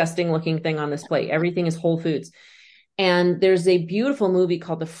 disgusting looking thing on this plate. Everything is Whole Foods. And there's a beautiful movie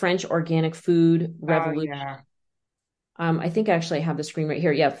called The French Organic Food Revolution. I think I actually have the screen right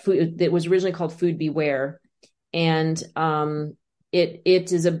here. Yeah. It was originally called Food Beware. And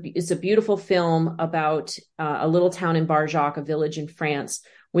it's a beautiful film about a little town in Barjac, a village in France,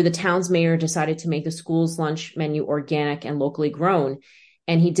 where the town's mayor decided to make the school's lunch menu organic and locally grown.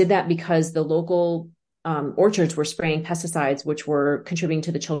 And he did that because the local orchards were spraying pesticides, which were contributing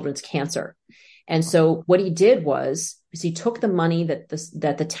to the children's cancer. And so what he did was he took the money that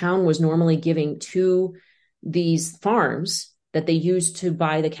the town was normally giving to these farms that they used to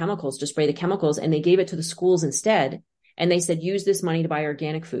buy the chemicals, to spray the chemicals, and they gave it to the schools instead. And they said, use this money to buy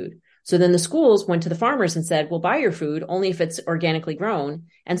organic food. So then the schools went to the farmers and said, we'll buy your food only if it's organically grown.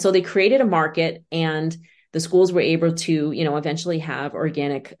 And so they created a market, and the schools were able to, eventually have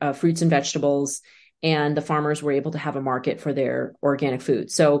organic fruits and vegetables, and the farmers were able to have a market for their organic food.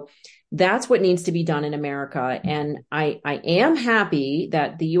 So that's what needs to be done in America. And I am happy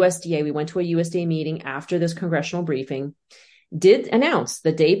that the USDA, we went to a USDA meeting after this congressional briefing, did announce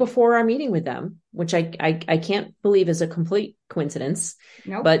the day before our meeting with them, which I can't believe is a complete coincidence.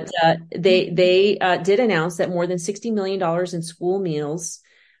 Nope. But they did announce that more than $60 million in school meals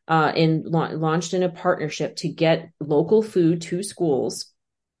launched in a partnership to get local food to schools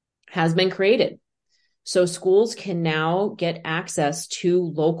has been created. So schools can now get access to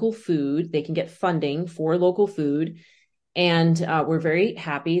local food. They can get funding for local food. And we're very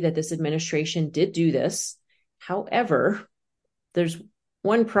happy that this administration did do this. However, there's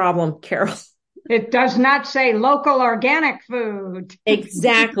one problem, Carol. It does not say local organic food.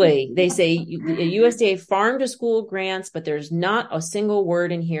 Exactly. They say USDA farm to school grants, but there's not a single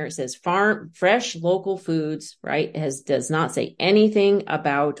word in here. It says farm, fresh local foods, right? Does not say anything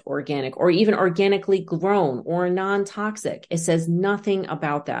about organic or even organically grown or non-toxic. It says nothing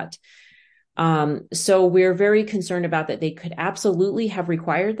about that. So we're very concerned about that. They could absolutely have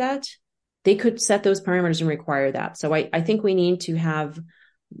required that, they could set those parameters and require that. So I think we need to have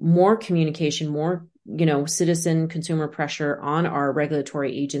more communication, more, citizen consumer pressure on our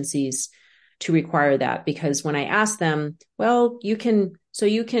regulatory agencies to require that. Because when I asked them, well, you can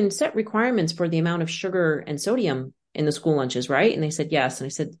set requirements for the amount of sugar and sodium in the school lunches, right? And they said, yes. And I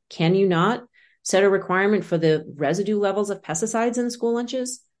said, can you not set a requirement for the residue levels of pesticides in the school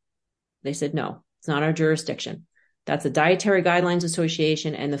lunches? They said, no, it's not our jurisdiction. That's the Dietary Guidelines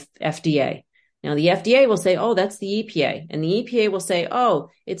Association and the FDA. Now, the FDA will say, oh, that's the EPA. And the EPA will say, oh,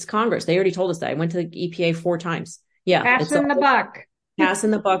 it's Congress. They already told us that. I went to the EPA 4 times. Yeah. Passing the buck. Passing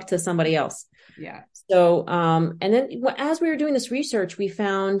the buck to somebody else. Yeah. So, and then as we were doing this research, we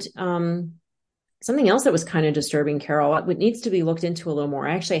found something else that was kind of disturbing, Carol. It needs to be looked into a little more.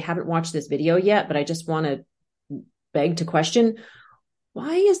 I actually haven't watched this video yet, but I just want to beg to question,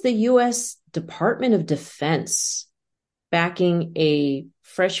 why is the U.S. Department of Defense backing a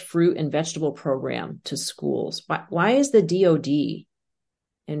fresh fruit and vegetable program to schools? Why is the DOD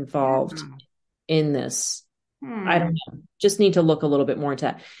involved in this? I don't know. Just need to look a little bit more into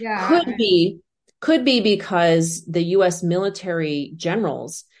that. Yeah. Could be because the U.S. military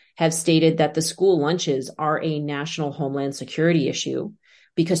generals have stated that the school lunches are a national homeland security issue,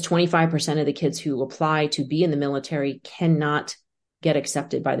 because 25% of the kids who apply to be in the military cannot get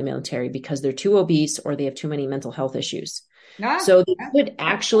accepted by the military because they're too obese or they have too many mental health issues. So they could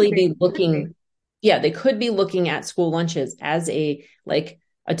actually be looking, they could be looking at school lunches as a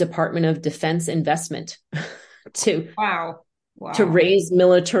Department of Defense investment to raise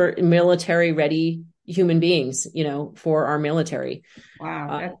military ready human beings, for our military.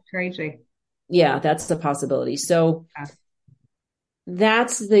 Wow, that's crazy. Yeah, that's a possibility. So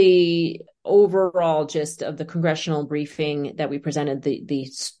that's the overall gist of the congressional briefing that we presented,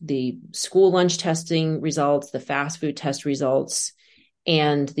 the school lunch testing results, the fast food test results,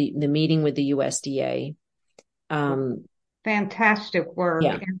 and the meeting with the USDA. Fantastic work.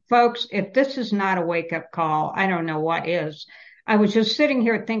 Yeah. And folks, if this is not a wake-up call, I don't know what is. I was just sitting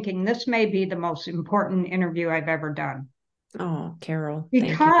here thinking this may be the most important interview I've ever done. Oh, Carol.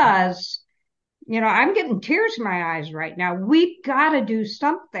 Because, I'm getting tears in my eyes right now. We've got to do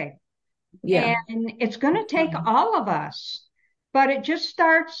something. Yeah. And it's going to take all of us, but it just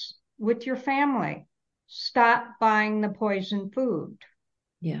starts with your family. Stop buying the poison food.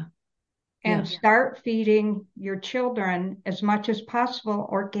 Yeah. And start feeding your children as much as possible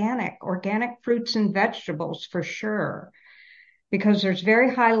organic fruits and vegetables for sure. Because there's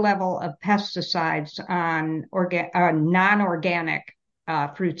very high level of pesticides on non-organic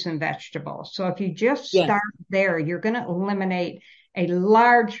fruits and vegetables. So if you just start there, you're going to eliminate a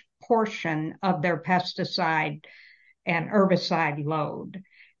large portion of their pesticide and herbicide load.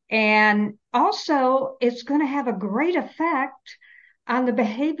 And also, it's going to have a great effect on the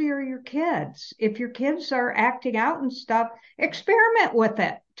behavior of your kids. If your kids are acting out and stuff, experiment with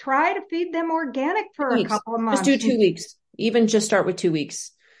it. Try to feed them organic for a couple of months. Just do 2 weeks. Even just start with 2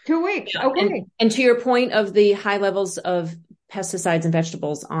 weeks. 2 weeks. Okay. And to your point of the high levels of pesticides and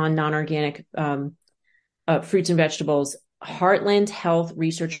vegetables on non-organic fruits and vegetables, Heartland Health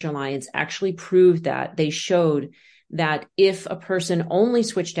Research Alliance actually proved that. They showed that if a person only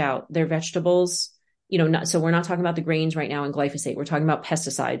switched out their vegetables, so we're not talking about the grains right now and glyphosate, we're talking about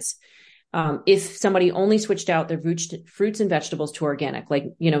pesticides. If somebody only switched out their fruits and vegetables to organic,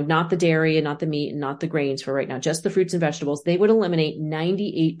 not the dairy and not the meat and not the grains for right now, just the fruits and vegetables, they would eliminate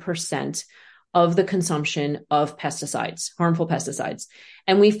 98% of the consumption of pesticides, harmful pesticides.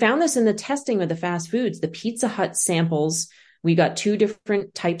 And we found this in the testing of the fast foods, the Pizza Hut samples. We got 2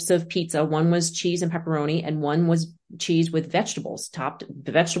 different types of pizza. One was cheese and pepperoni, and one was cheese with vegetables,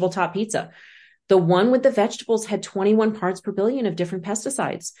 vegetable top pizza. The one with the vegetables had 21 parts per billion of different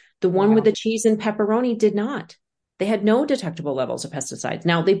pesticides. The one with the cheese and pepperoni did not. They had no detectable levels of pesticides.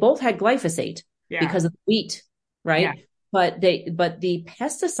 Now, they both had glyphosate because of the wheat, right? Yeah. But the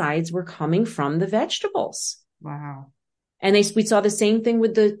pesticides were coming from the vegetables. Wow. And we saw the same thing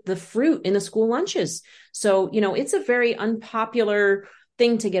with the fruit in the school lunches. So, it's a very unpopular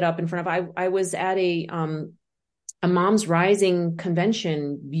thing to get up in front of. I was at a Moms Rising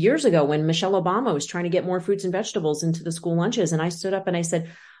convention years ago when Michelle Obama was trying to get more fruits and vegetables into the school lunches. And I stood up and I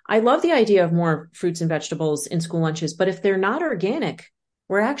said, I love the idea of more fruits and vegetables in school lunches, but if they're not organic,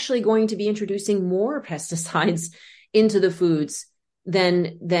 we're actually going to be introducing more pesticides into the foods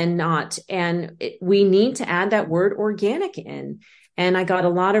than not. And we need to add that word organic in. And I got a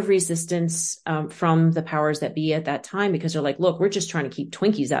lot of resistance from the powers that be at that time, because they're like, look, we're just trying to keep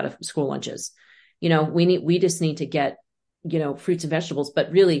Twinkies out of school lunches. We just need to get, fruits and vegetables,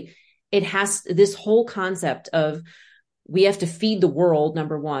 but really it has this whole concept of we have to feed the world,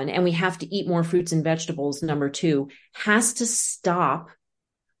 number one, and we have to eat more fruits and vegetables, number two, has to stop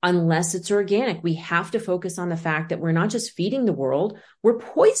unless it's organic. We have to focus on the fact that we're not just feeding the world, we're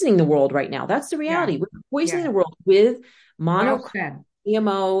poisoning the world right now. That's the reality. We're poisoning the world with monocropping,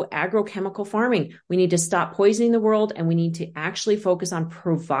 GMO, agrochemical farming. We need to stop poisoning the world, and we need to actually focus on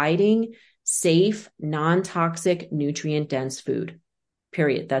providing safe, non-toxic, nutrient-dense food.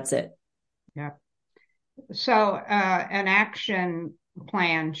 Period. That's it. Yeah. So an action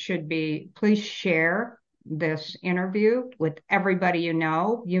plan should be, please share this interview with everybody you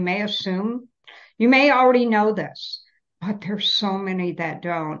know. You may already know this, but there's so many that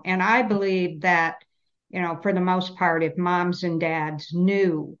don't. And I believe that, for the most part, if moms and dads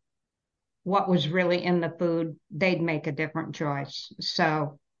knew what was really in the food, they'd make a different choice.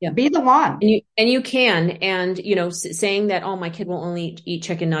 So be the one. And you can. And, saying that, oh, my kid will only eat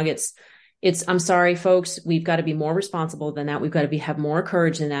chicken nuggets. I'm sorry, folks, we've got to be more responsible than that. We've got to have more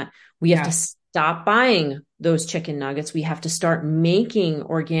courage than that. We have to stop buying those chicken nuggets. We have to start making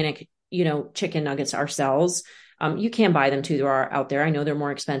organic, chicken nuggets ourselves. You can buy them too. They are out there. I know they're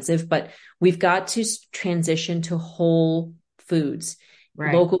more expensive, but we've got to transition to whole foods,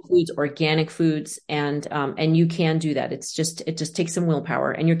 local foods, organic foods. And you can do that. It just takes some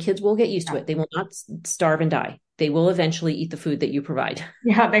willpower, and your kids will get used to it. They will not starve and die. They will eventually eat the food that you provide.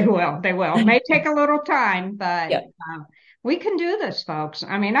 Yeah, they will. It may take a little time, but we can do this, folks.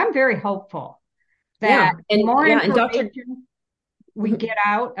 I mean, I'm very hopeful that more information we get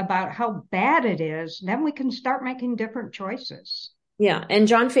out about how bad it is, then we can start making different choices. Yeah. And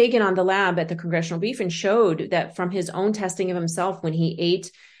John Fagan on the lab at the Congressional Beef and showed that from his own testing of himself, when he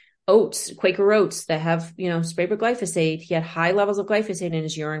ate oats, Quaker oats that have, sprayed with glyphosate, he had high levels of glyphosate in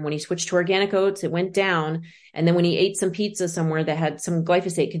his urine. When he switched to organic oats, it went down. And then when he ate some pizza somewhere that had some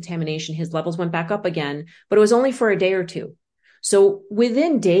glyphosate contamination, his levels went back up again, but it was only for a day or two. So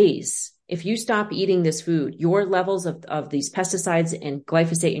within days, if you stop eating this food, your levels of these pesticides and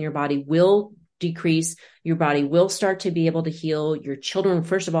glyphosate in your body will decrease. Your body will start to be able to heal. Your children,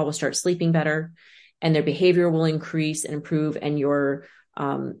 first of all, will start sleeping better, and their behavior will increase and improve, and your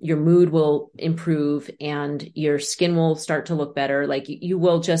mood will improve, and your skin will start to look better. Like you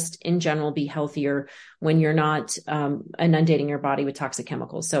will just in general be healthier when you're not inundating your body with toxic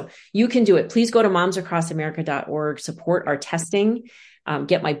chemicals. So you can do it. Please go to momsacrossamerica.org, support our testing,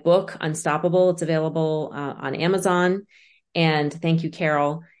 get my book, Unstoppable. It's available on Amazon. And thank you,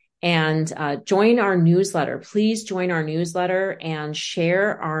 Carol. And join our newsletter. Please join our newsletter and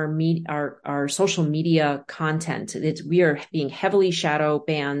share our social media content. We are being heavily shadow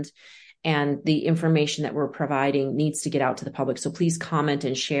banned, and the information that we're providing needs to get out to the public. So please comment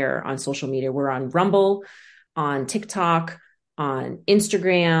and share on social media. We're on Rumble, on TikTok, on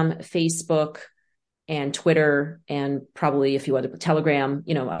Instagram, Facebook, and Twitter, and probably a few other, Telegram,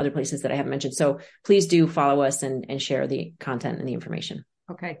 other places that I haven't mentioned. So please do follow us and share the content and the information.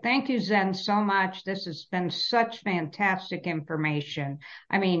 Okay. Thank you, Zen, so much. This has been such fantastic information.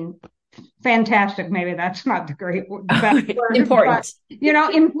 I mean, fantastic. Maybe that's not the best word. Important.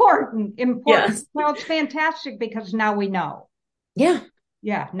 But, important. Yes. Well, it's fantastic because now we know. Yeah.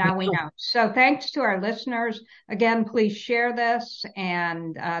 Yeah. Now we know. So thanks to our listeners. Again, please share this,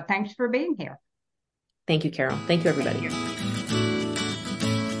 and thanks for being here. Thank you, Carol. Thank you, everybody. Thank you.